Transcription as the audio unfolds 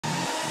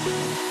Hey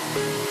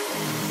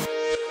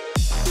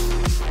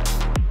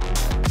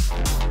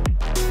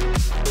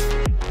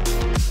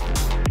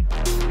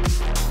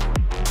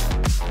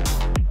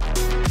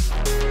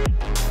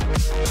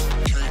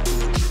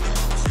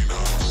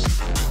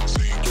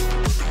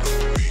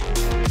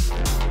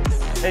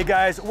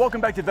guys, welcome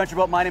back to Adventure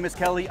Belt. My name is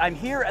Kelly. I'm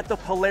here at the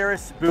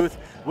Polaris booth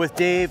with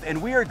Dave,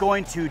 and we are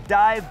going to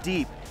dive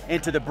deep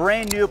into the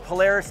brand new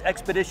Polaris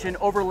Expedition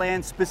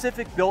Overland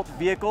specific built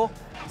vehicle.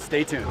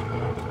 Stay tuned.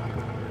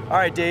 All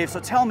right, Dave, so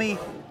tell me,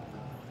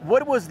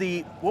 what was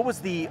the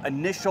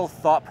initial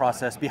thought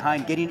process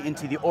behind getting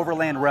into the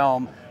Overland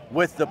realm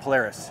with the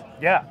Polaris?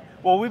 Yeah.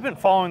 Well, we've been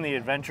following the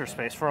adventure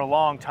space for a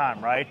long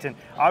time, right? And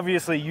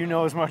obviously you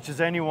know as much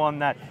as anyone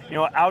that,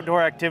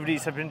 outdoor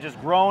activities have been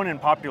just growing in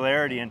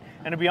popularity. And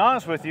to be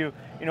honest with you,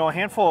 a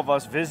handful of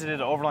us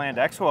visited Overland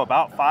Expo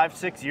about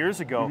 5-6 years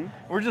ago.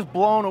 Mm-hmm. We're just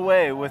blown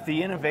away with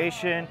the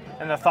innovation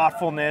and the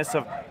thoughtfulness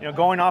of,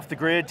 going off the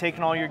grid,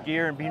 taking all your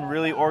gear and being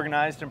really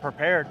organized and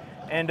prepared.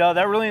 And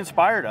that really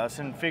inspired us,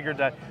 and figured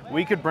that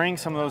we could bring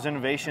some of those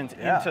innovations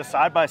into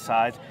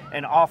side-by-sides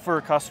and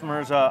offer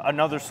customers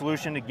another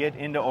solution to get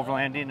into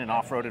overlanding and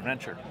off-road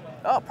adventure.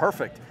 Oh,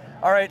 perfect.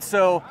 All right,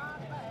 so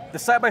the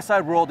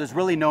side-by-side world is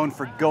really known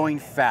for going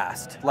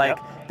fast. Like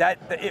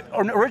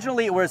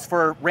originally it was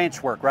for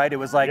ranch work, right? It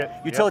was like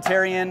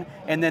utilitarian,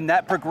 and then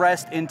that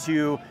progressed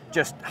into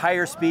just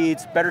higher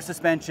speeds, better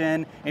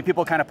suspension, and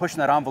people kind of pushing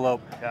that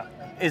envelope. Yeah.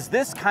 Is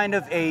this kind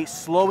of a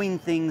slowing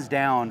things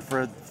down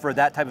for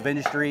that type of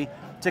industry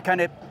to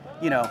kind of,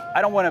 I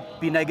don't want to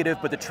be negative,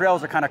 but the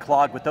trails are kind of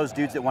clogged with those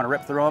dudes that want to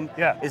rip through them.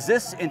 Yeah. Is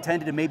this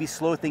intended to maybe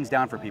slow things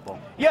down for people?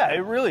 Yeah, it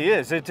really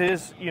is. It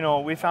is,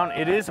 we found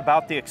it is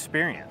about the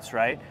experience,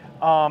 right?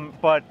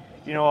 But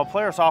a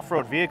Polaris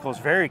off-road vehicle is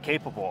very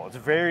capable. It's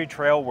very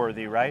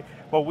trail-worthy, right?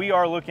 But we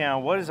are looking at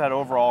what is that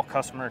overall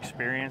customer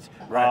experience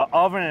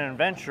of an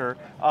adventure,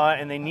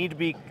 and they need to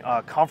be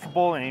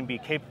comfortable, they need to be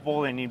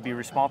capable, they need to be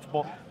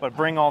responsible, but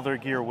bring all their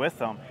gear with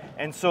them.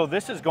 And so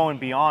this is going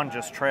beyond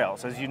just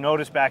trails. As you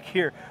notice back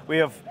here,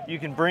 you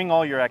can bring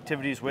all your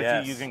activities with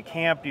you. You can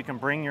camp, you can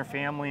bring your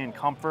family in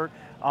comfort,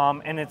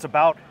 and it's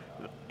about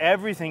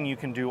everything you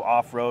can do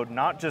off-road,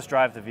 not just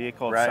drive the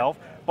vehicle itself,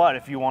 but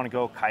if you want to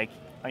go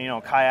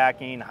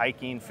kayaking,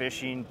 hiking,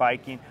 fishing,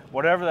 biking,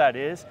 whatever that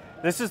is,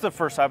 this is the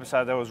first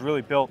side-by-side that was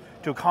really built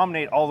to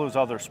accommodate all those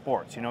other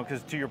sports,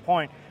 because to your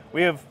point,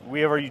 we have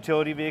our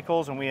utility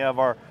vehicles and we have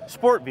our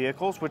sport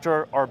vehicles, which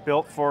are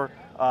built for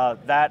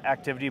that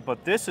activity,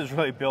 but this is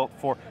really built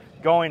for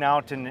going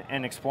out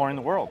and exploring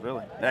the world,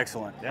 really.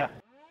 Excellent. Yeah.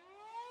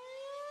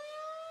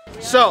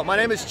 So, my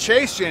name is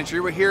Chase Gentry.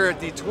 We're here at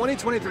the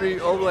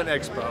 2023 Overland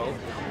Expo,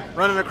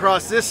 running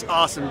across this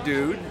awesome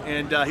dude,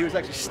 and he was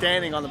actually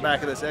standing on the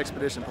back of this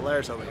Expedition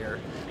Polaris over here.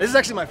 This is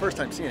actually my first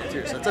time seeing it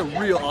too, so it's a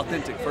real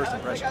authentic first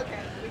impression.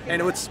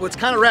 And what's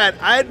kind of rad,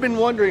 I had been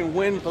wondering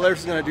when Polaris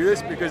is going to do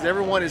this, because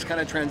everyone is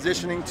kind of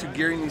transitioning to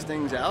gearing these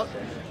things out,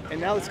 and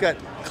now it's got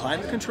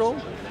climate control,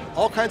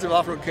 all kinds of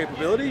off-road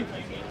capability,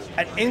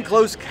 an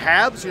enclosed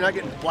cab, so you're not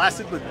getting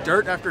blasted with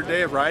dirt after a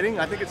day of riding.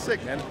 I think it's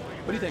sick, man.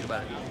 What do you think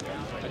about it?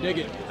 I dig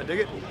it. I dig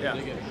it? Yeah. I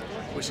dig it.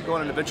 We should go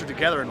on an adventure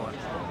together in one.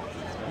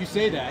 You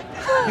say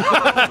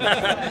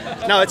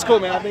that. No, it's cool,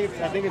 man. I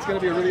think it's going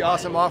to be a really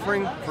awesome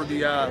offering for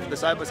the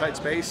side-by-side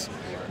space.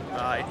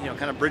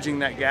 Kind of bridging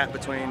that gap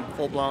between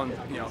full-blown,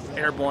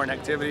 airborne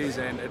activities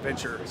and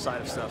adventure side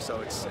of stuff.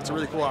 So it's a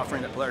really cool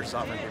offering that Polaris is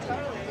offering people.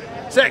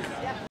 Sick.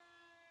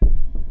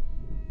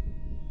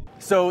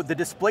 So the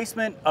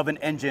displacement of an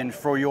engine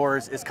for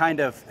yours is kind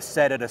of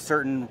set at a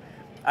certain,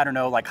 I don't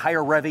know, like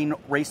higher revving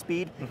race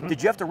speed. Mm-hmm.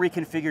 Did you have to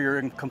reconfigure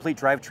your complete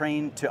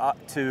drivetrain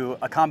to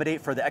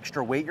accommodate for the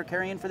extra weight you're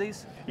carrying for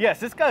these?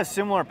 Yes, it's got a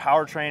similar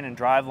powertrain and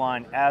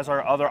driveline as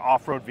our other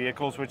off-road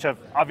vehicles, which have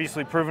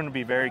obviously proven to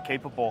be very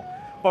capable.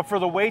 But for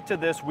the weight to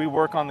this, we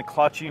work on the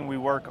clutching, we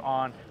work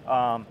on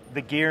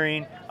the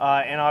gearing,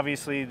 and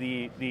obviously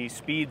the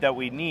speed that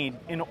we need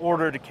in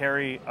order to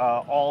carry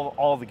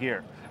all the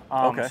gear.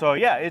 So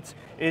yeah,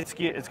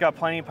 it's got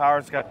plenty of power.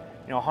 It's got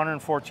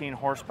 114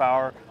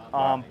 horsepower.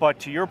 But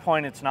to your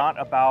point, it's not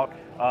about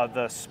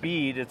the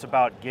speed, it's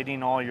about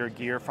getting all your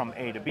gear from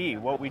A to B.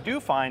 What we do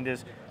find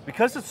is,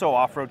 because it's so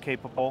off-road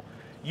capable,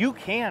 you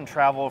can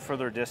travel a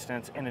further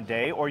distance in a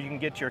day, or you can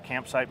get to your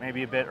campsite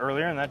maybe a bit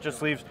earlier, and that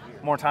just leaves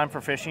more time for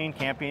fishing,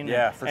 camping,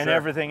 and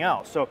everything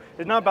else. So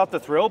it's not about the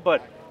thrill,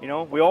 but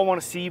we all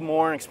want to see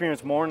more and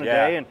experience more in a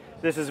day, and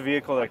this is a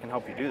vehicle that can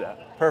help you do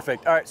that.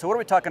 Perfect. All right, so what are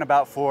we talking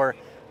about for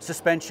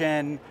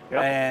suspension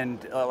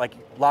and like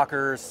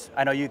lockers?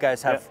 I know you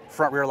guys have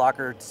front rear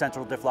locker,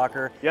 central diff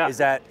locker. Yeah. Is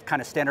that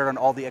kind of standard on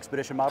all the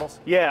Expedition models?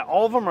 Yeah,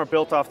 all of them are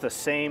built off the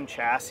same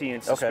chassis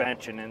and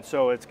suspension. And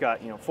so it's got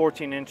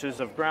 14 inches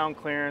of ground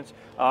clearance,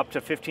 up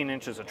to 15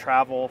 inches of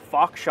travel.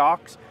 Fox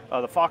shocks,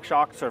 the Fox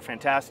shocks are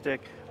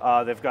fantastic.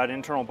 They've got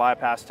internal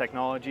bypass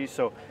technology,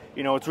 so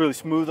it's really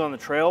smooth on the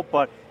trail,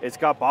 but it's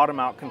got bottom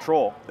out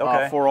control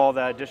for all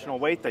that additional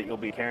weight that you'll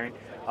be carrying.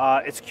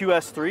 It's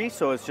QS3,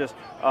 so it's just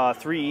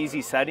 3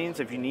 easy settings.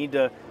 If you need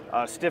to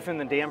stiffen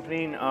the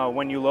dampening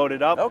when you load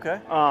it up. Okay.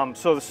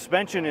 So the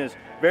suspension is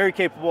very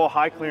capable,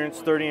 high clearance,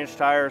 30-inch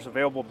tires,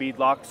 available bead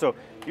lock. So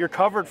you're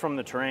covered from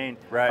the terrain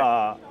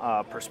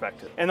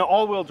perspective. And the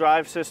all-wheel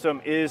drive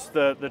system is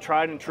the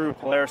tried and true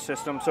Polaris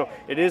system. So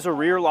it is a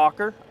rear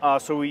locker,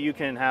 so you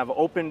can have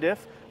open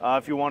diff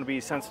if you want to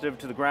be sensitive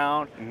to the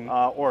ground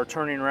or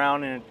turning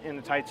around in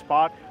a tight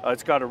spot.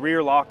 It's got a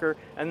rear locker.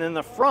 And then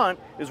the front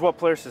is what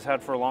Polaris has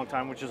had for a long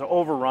time, which is an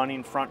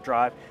overrunning front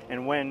drive.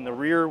 And when the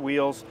rear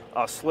wheels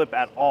slip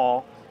at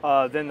all,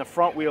 then the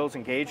front wheels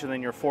engage and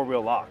then your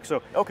four-wheel lock.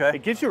 So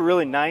it gives you a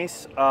really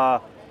nice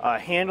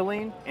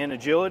handling and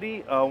agility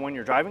when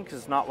you're driving because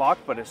it's not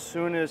locked, but as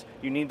soon as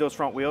you need those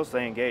front wheels,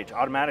 they engage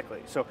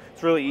automatically. So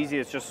it's really easy.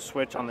 It's just a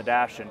switch on the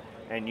dash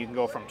and you can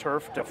go from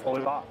turf to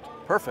fully locked.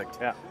 Perfect.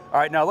 Yeah. All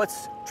right, now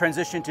let's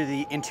transition to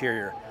the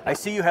interior. I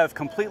see you have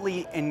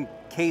completely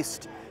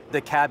encased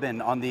the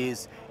cabin on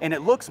these, and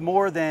it looks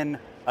more than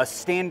a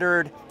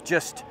standard,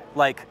 just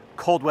like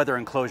cold weather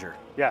enclosure.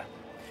 Yeah.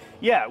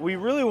 Yeah, we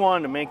really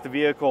wanted to make the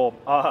vehicle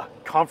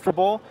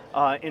comfortable,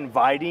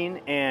 inviting,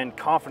 and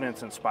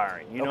confidence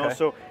inspiring. You know,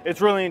 so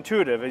it's really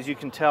intuitive, as you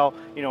can tell.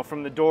 You know,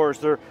 from the doors,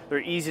 they're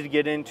easy to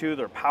get into.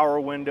 They're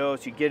power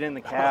windows. You get in the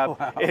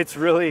cab. It's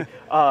really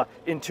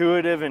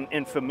intuitive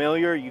and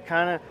familiar. You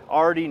kind of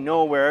already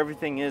know where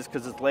everything is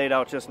because it's laid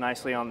out just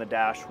nicely on the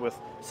dash with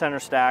center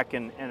stack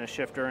and a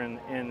shifter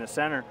in the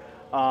center,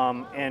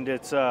 and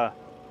it's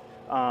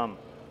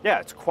yeah,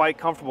 it's quite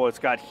comfortable. It's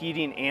got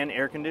heating and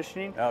air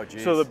conditioning. Oh,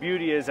 geez. So the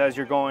beauty is, as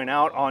you're going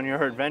out on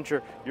your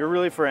adventure, you're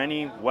really for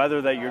any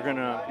weather that you're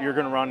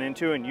gonna run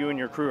into, and you and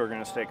your crew are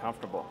gonna stay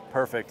comfortable.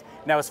 Perfect.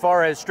 Now, as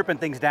far as stripping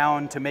things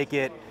down to make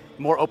it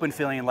more open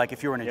feeling, like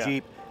if you were in a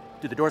Jeep,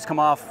 do the doors come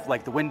off,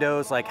 like the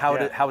windows? Like how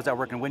is that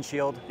working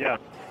windshield? Yeah.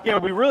 Yeah,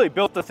 we really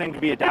built the thing to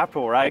be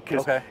adaptable, right?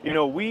 Because you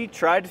know, we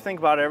tried to think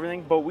about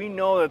everything, but we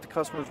know that the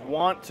customers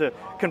want to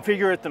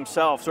configure it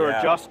themselves or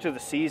adjust to the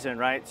season,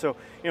 right? So,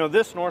 you know,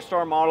 this North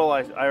Star model,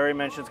 I already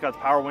mentioned, it's got the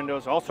power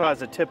windows, also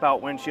has a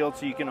tip-out windshield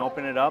so you can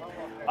open it up.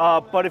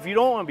 But if you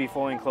don't want to be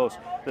fully enclosed,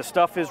 the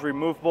stuff is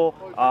removable.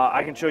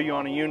 I can show you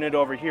on a unit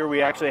over here.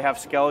 We actually have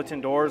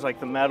skeleton doors, like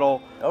the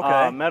metal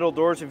metal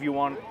doors if you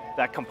want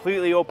that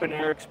completely open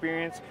air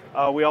experience.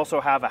 We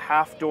also have a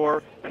half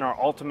door in our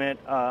ultimate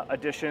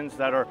editions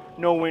that are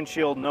no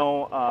windshield,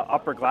 no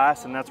upper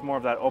glass, and that's more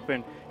of that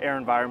open air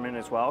environment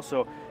as well.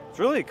 So it's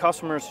really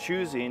customers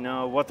choosing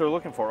what they're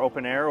looking for,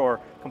 open air or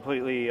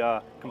completely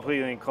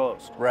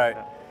enclosed. Right.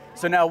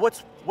 So now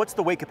what's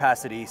the weight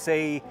capacity?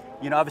 Say,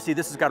 you know, obviously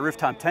this has got a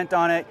rooftop tent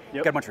on it,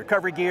 you've got a bunch of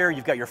recovery gear,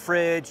 you've got your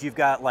fridge, you've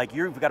got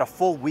a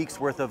full week's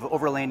worth of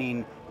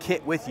overlanding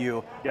kit with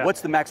you.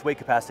 What's the max weight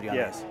capacity on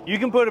this? You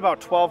can put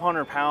about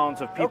 1,200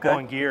 pounds of people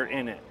and gear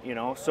in it, you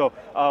know. So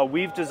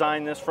we've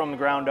designed this from the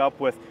ground up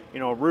with, you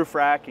know, a roof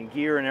rack and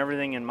gear and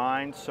everything in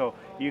mind. So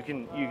you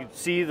can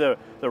see the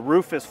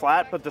roof is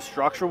flat, but the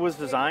structure was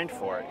designed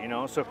for it, you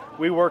know. So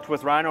we worked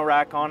with Rhino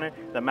rack on it.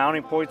 The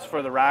mounting points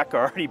for the rack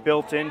are already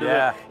built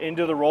into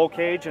the roll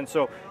cage, and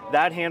so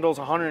that handles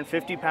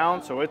 150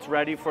 pounds, so it's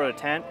ready for the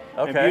tent.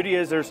 And the beauty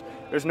is there's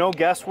no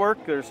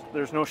guesswork,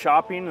 there's no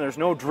shopping, there's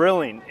no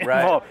drilling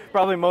involved.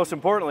 Probably most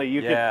importantly,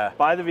 you can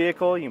buy the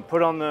vehicle, you can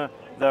put on the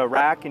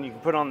rack, and you can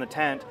put on the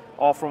tent,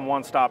 all from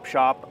one-stop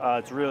shop.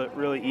 It's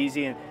really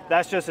easy, and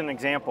that's just an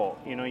example.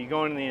 You know, you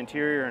go into the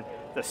interior and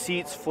the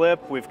seats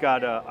flip. We've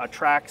got a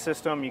track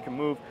system. You can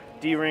move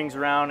D-rings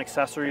around,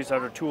 accessories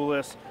that are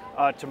toolless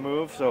to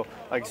move. So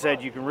like I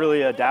said, you can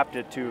really adapt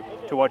it to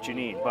what you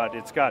need, but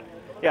it's got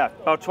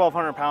about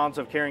 1,200 pounds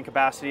of carrying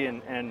capacity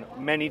and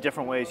many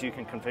different ways you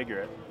can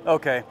configure it.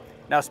 Okay.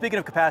 Now, speaking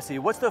of capacity,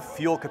 what's the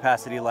fuel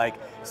capacity like?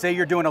 Say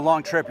you're doing a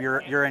long trip,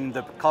 you're in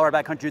the Colorado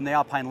backcountry in the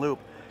Alpine Loop.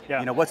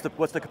 You know, what's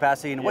the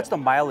capacity and what's the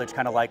mileage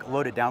kind of like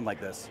loaded down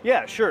like this?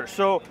 Yeah, sure.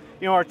 So,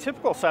 you know, our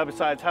typical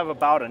side-by-sides have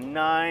about a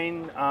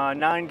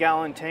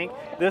 9-gallon tank.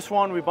 This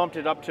one, we bumped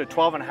it up to a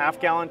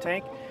 12.5-gallon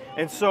tank.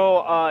 And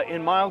so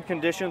in mild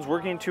conditions, we're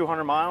getting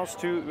 200 miles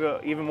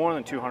to even more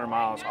than 200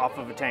 miles off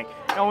of a tank.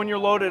 Now, when you're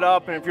loaded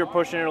up and if you're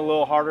pushing it a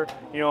little harder,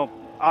 you know,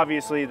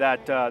 obviously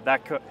that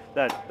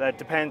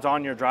depends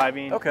on your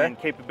driving and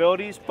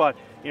capabilities. But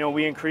you know,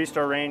 we increased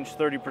our range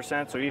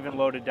 30%, so even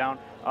loaded down,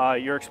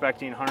 you're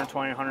expecting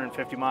 120,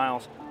 150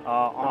 miles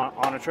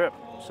on a trip.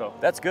 So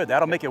that's good.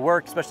 That'll make it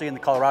work, especially in the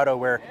Colorado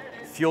where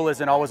fuel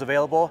isn't always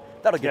available.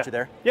 That'll get you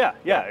there.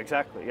 Yeah,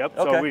 exactly. Yep.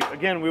 So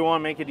we want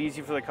to make it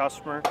easy for the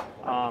customer,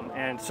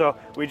 and so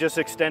we just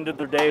extended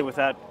their day with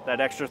that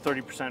extra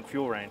 30%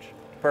 fuel range.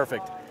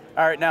 Perfect.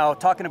 All right, now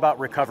talking about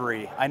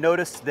recovery, I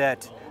noticed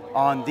that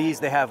on these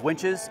they have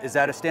winches. Is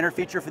that a standard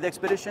feature for the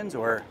Expeditions,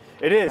 or?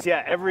 It is,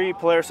 yeah. Every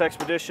Polaris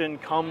Expedition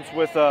comes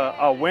with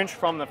a winch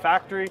from the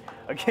factory.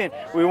 Again,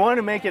 we want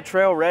to make it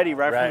trail ready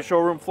right from the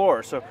showroom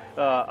floor. So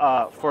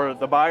for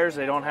the buyers,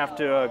 they don't have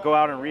to go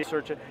out and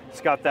research it.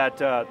 It's got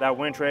that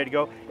winch ready to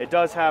go.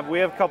 We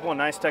have a couple of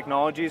nice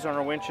technologies on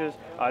our winches.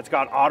 It's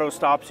got auto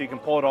stop, so you can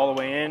pull it all the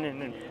way in,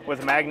 and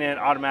with a magnet, it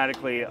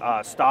automatically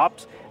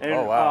stops. And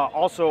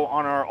also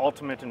on our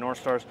Ultimate and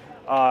North Stars,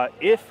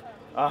 if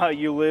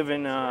you live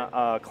in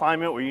a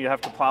climate where you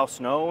have to plow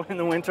snow in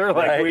the winter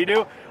like we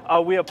do,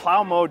 we have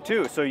plow mode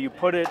too. So you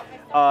put it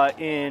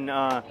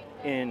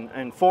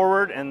in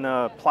forward, and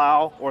the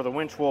plow or the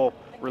winch will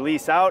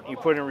release out. You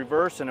put it in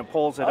reverse, and it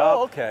pulls it up.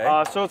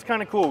 Okay. So it's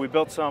kind of cool. We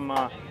built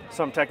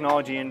some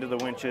technology into the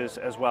winches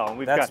as well. And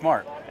we've That's got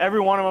smart. Every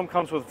one of them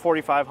comes with a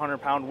 4,500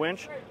 pound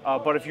winch,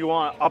 but if you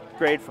want to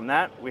upgrade from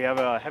that, we have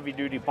a heavy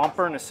duty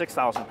bumper and a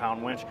 6,000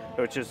 pound winch,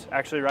 which is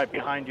actually right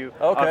behind you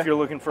if you're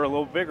looking for a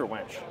little bigger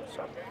winch.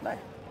 So. Nice.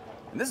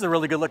 And this is a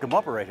really good looking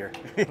bumper right here.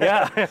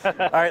 Yeah.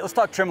 All right, let's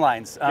talk trim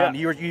lines.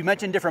 You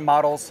mentioned different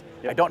models.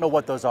 I don't know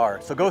what those are,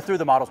 so go through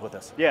the models with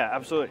us. Yeah,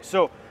 absolutely.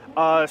 So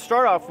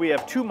start off, we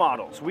have two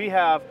models. We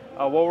have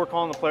what we're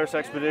calling the Polaris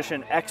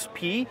Expedition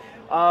XP.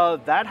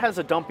 That has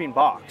a dumping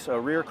box, a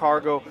rear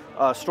cargo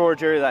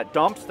storage area that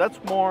dumps.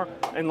 That's more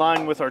in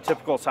line with our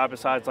typical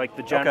side-by-sides like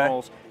the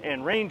Generals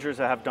and Rangers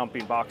that have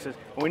dumping boxes.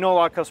 And we know a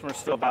lot of customers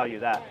still value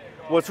that.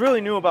 What's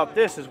really new about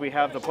this is we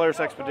have the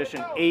Polaris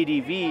Expedition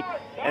ADV,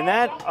 and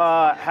that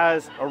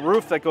has a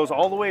roof that goes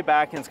all the way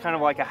back, and it's kind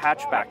of like a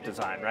hatchback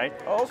design, right?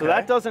 So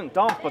that doesn't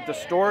dump, but the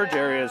storage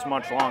area is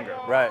much longer.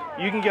 Right.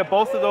 You can get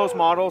both of those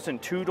models in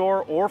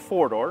 2-door or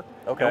 4-door.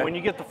 Okay. And when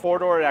you get the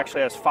 4-door, it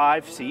actually has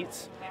 5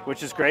 seats,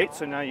 which is great.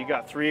 So now you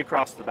got 3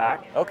 across the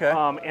back. Okay.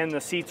 And the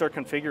seats are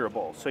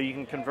configurable, so you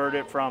can convert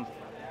it from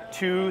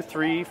 2,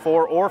 3,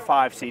 4, or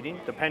 5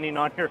 seating, depending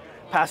on your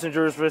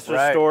passengers versus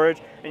storage,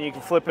 and you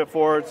can flip it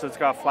forward so it's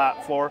got a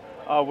flat floor,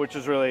 which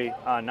is really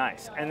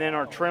nice. And then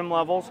our trim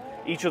levels,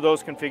 each of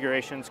those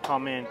configurations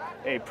come in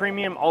a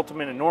Premium,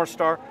 Ultimate, and North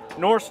Star.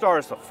 North Star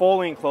is the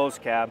fully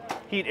enclosed cab,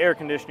 heat, air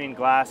conditioning,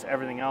 glass,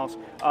 everything else.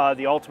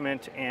 The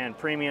Ultimate and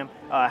Premium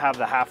have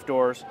the half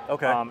doors,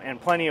 and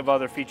plenty of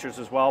other features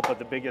as well, but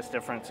the biggest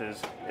difference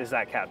is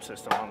that cab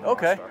system on the North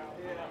Star.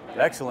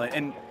 Excellent.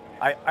 And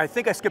I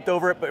think I skipped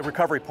over it, but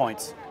recovery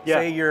points. Yeah.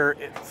 Say your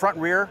front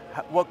and rear,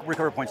 what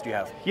recovery points do you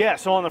have? Yeah,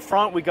 so on the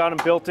front, we got them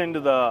built into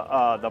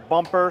the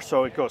bumper,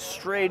 so it goes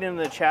straight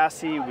into the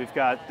chassis. We've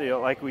got,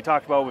 like we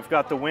talked about, we've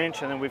got the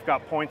winch, and then we've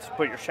got points to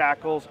put your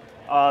shackles.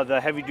 The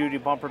heavy-duty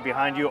bumper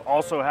behind you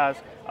also has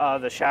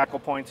the shackle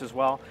points as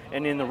well.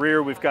 And in the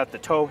rear, we've got the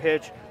tow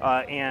hitch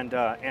and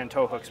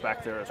tow hooks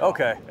back there as well.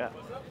 Okay.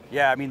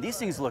 Yeah, I mean, these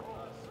things look,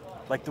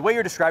 like the way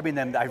you're describing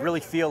them, I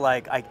really feel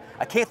like I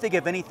can't think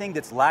of anything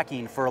that's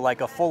lacking for like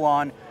a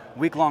full-on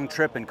week-long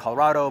trip in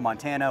Colorado,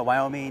 Montana,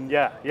 Wyoming.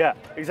 Yeah,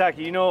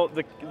 exactly. You know,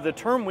 the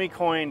term we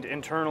coined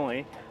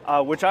internally,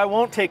 which I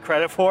won't take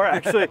credit for,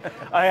 actually,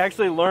 I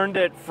actually learned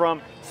it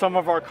from some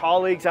of our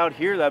colleagues out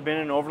here that have been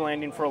in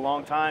overlanding for a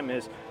long time,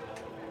 is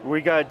we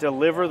got to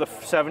deliver the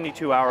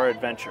 72-hour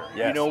adventure,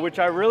 you know, which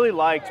I really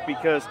liked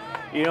because,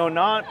 you know,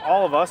 not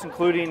all of us,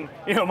 including,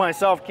 you know,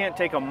 myself, can't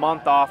take a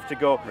month off to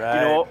go, you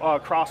know,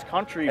 cross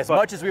country. As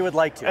much as we would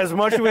like to. As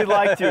much as we'd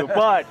like to,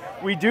 but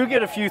we do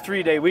get a few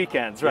 3-day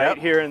weekends, right,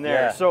 here and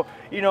there. So,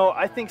 you know,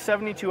 I think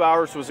 72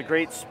 hours was a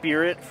great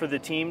spirit for the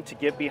team to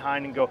get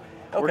behind and go,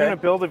 we're going to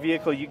build a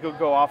vehicle, you could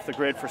go off the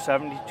grid for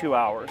 72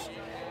 hours.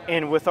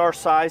 And with our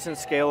size and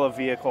scale of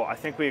vehicle, I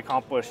think we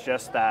accomplished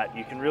just that.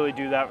 You can really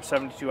do that for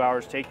 72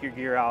 hours, take your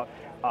gear out,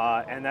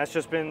 and that's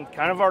just been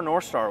kind of our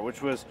North Star,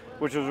 which was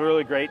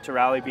really great to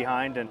rally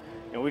behind. And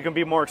you know, we can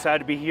be more excited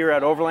to be here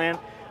at Overland.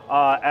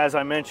 As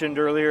I mentioned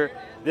earlier,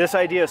 this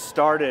idea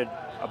started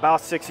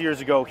about 6 years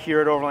ago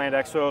here at Overland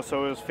Expo,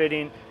 so it was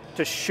fitting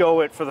to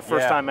show it for the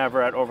first time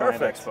ever at Overland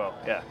Expo.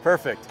 Yeah.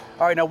 Perfect.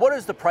 All right, now what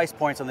is the price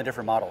points on the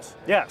different models?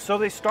 Yeah, so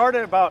they start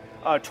at about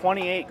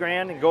 28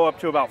 grand and go up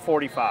to about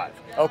 45.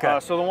 Okay.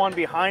 So the one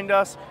behind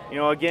us, you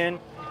know, again,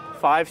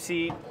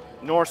 5-seat,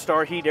 North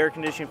Star heat, air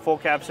conditioning, full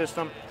cab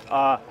system.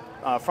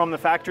 From the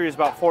factory is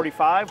about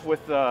 45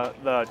 with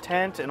the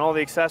tent and all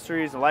the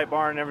accessories, the light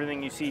bar and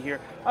everything you see here.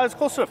 It's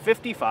close to a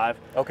 55.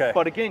 Okay.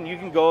 But again, you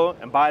can go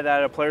and buy that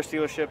at a Polaris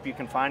dealership. You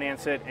can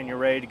finance it and you're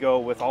ready to go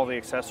with all the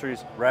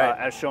accessories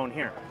as shown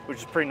here, which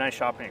is a pretty nice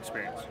shopping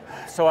experience.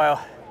 So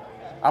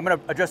I'm going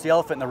to address the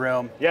elephant in the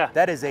room. Yeah.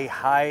 That is a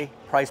high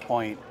price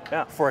point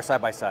for a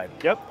side-by-side.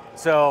 Yep.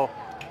 So,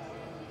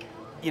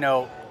 you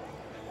know,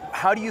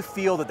 how do you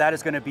feel that that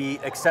is going to be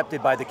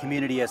accepted by the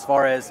community as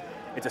far as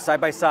it's a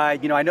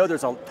side-by-side? You know, I know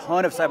there's a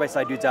ton of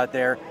side-by-side dudes out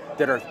there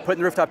that are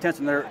putting rooftop tents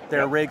in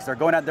their rigs. They're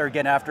going out there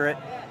getting after it.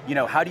 You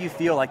know, how do you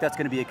feel like that's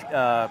going to be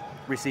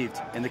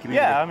received in the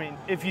community? Yeah, I mean,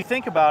 if you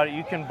think about it,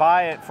 you can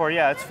buy it for,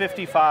 it's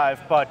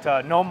 55,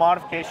 but no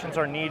modifications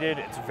are needed.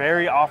 It's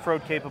very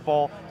off-road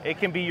capable. It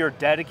can be your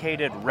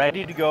dedicated,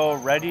 ready to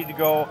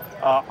go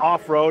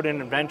off-road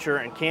and adventure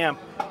and camp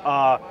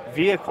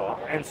vehicle.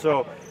 And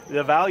so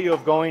the value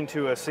of going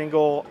to a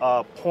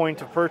single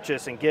point of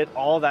purchase and get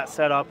all that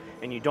set up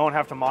and you don't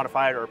have to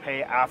modify it or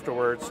pay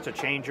afterwards to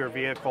change your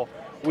vehicle,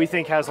 we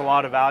think has a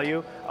lot of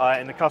value,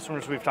 and the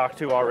customers we've talked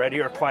to already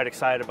are quite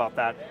excited about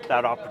that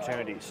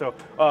opportunity. So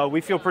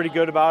we feel pretty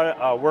good about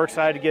it. We're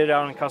excited to get it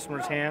out in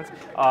customers' hands,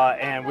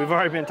 and we've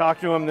already been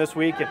talking to them this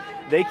week, and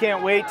they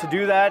can't wait to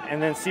do that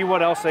and then see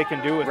what else they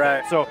can do with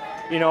it. So,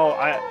 you know,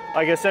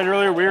 like I said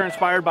earlier, we were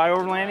inspired by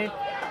Overlanding.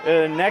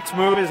 The next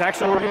move is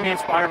actually we're going to be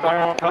inspired by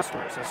our own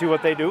customers and see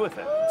what they do with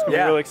it. It's going to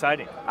be really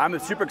exciting. I'm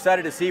super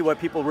excited to see what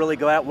people really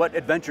go out, what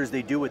adventures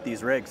they do with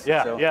these rigs.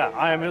 Yeah, yeah.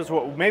 I am as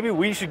well. Maybe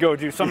we should go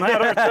do some of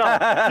that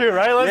ourselves too,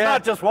 right? Let's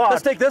not just watch.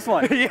 Let's take this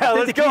one. Yeah,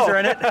 let's go. Keys are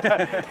in it.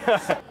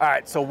 All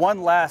right, so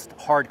one last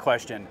hard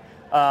question.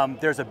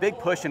 There's a big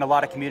push in a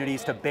lot of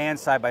communities to ban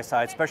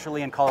side-by-side,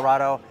 especially in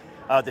Colorado.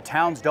 The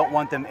towns don't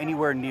want them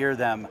anywhere near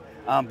them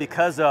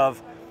because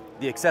of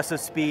the excessive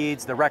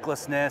speeds, the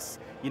recklessness.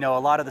 You know, a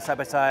lot of the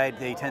side-by-side,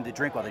 they tend to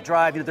drink while they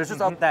drive. You know, there's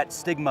just all that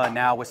stigma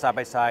now with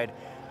side-by-side.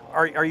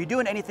 Are you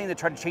doing anything to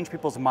try to change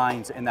people's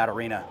minds in that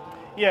arena?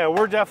 Yeah,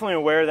 we're definitely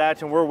aware of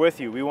that, and we're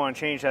with you. We want to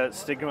change that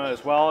stigma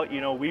as well.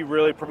 You know, we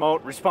really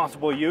promote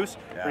responsible use,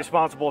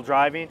 responsible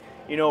driving.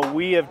 You know,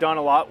 we have done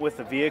a lot with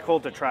the vehicle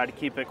to try to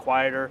keep it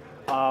quieter.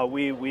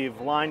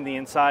 We've lined the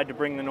inside to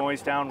bring the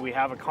noise down. We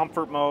have a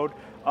comfort mode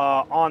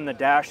on the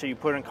dash that you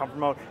put in comfort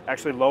mode,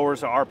 actually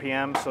lowers the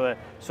RPM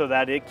so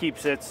that it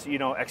keeps its, you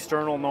know,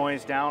 external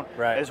noise down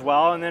as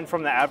well. And then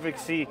from the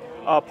advocacy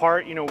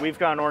part, you know, we've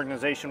got an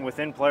organization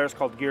within Polaris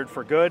called Geared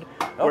for Good,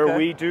 where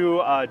we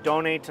do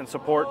donate and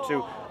support to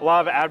a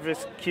lot of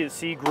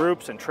advocacy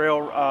groups and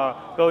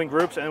trail building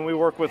groups, and we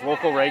work with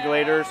local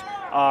regulators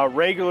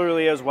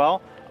regularly as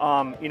well.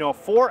 You know,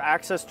 for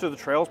access to the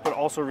trails, but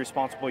also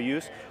responsible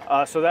use.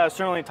 So that is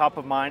certainly top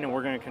of mind, and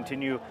we're going to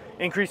continue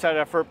increase that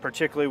effort,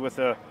 particularly with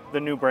the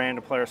new brand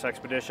of Polaris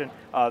Expedition.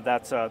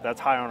 That's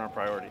high on our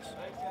priorities.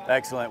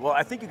 Excellent. Well,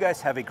 I think you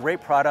guys have a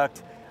great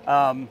product.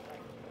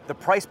 The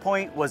price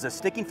point was a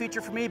sticking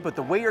feature for me, but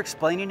the way you're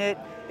explaining it,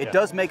 it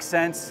does make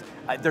sense.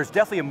 There's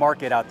definitely a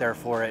market out there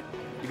for it.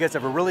 You guys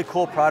have a really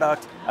cool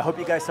product. I hope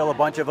you guys sell a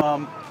bunch of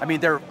them. I mean,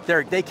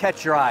 they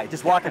catch your eye.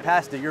 Just walking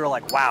past it, you're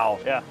like, wow,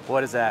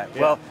 what is that?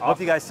 Well, I hope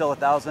you guys sell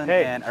 1,000,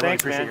 and I really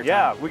appreciate your time.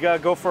 Yeah, we got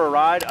to go for a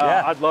ride.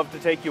 I'd love to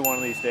take you one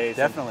of these days.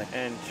 Definitely.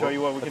 And show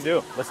you what we can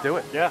do. Let's do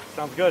it. Yeah,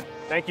 sounds good.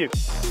 Thank you.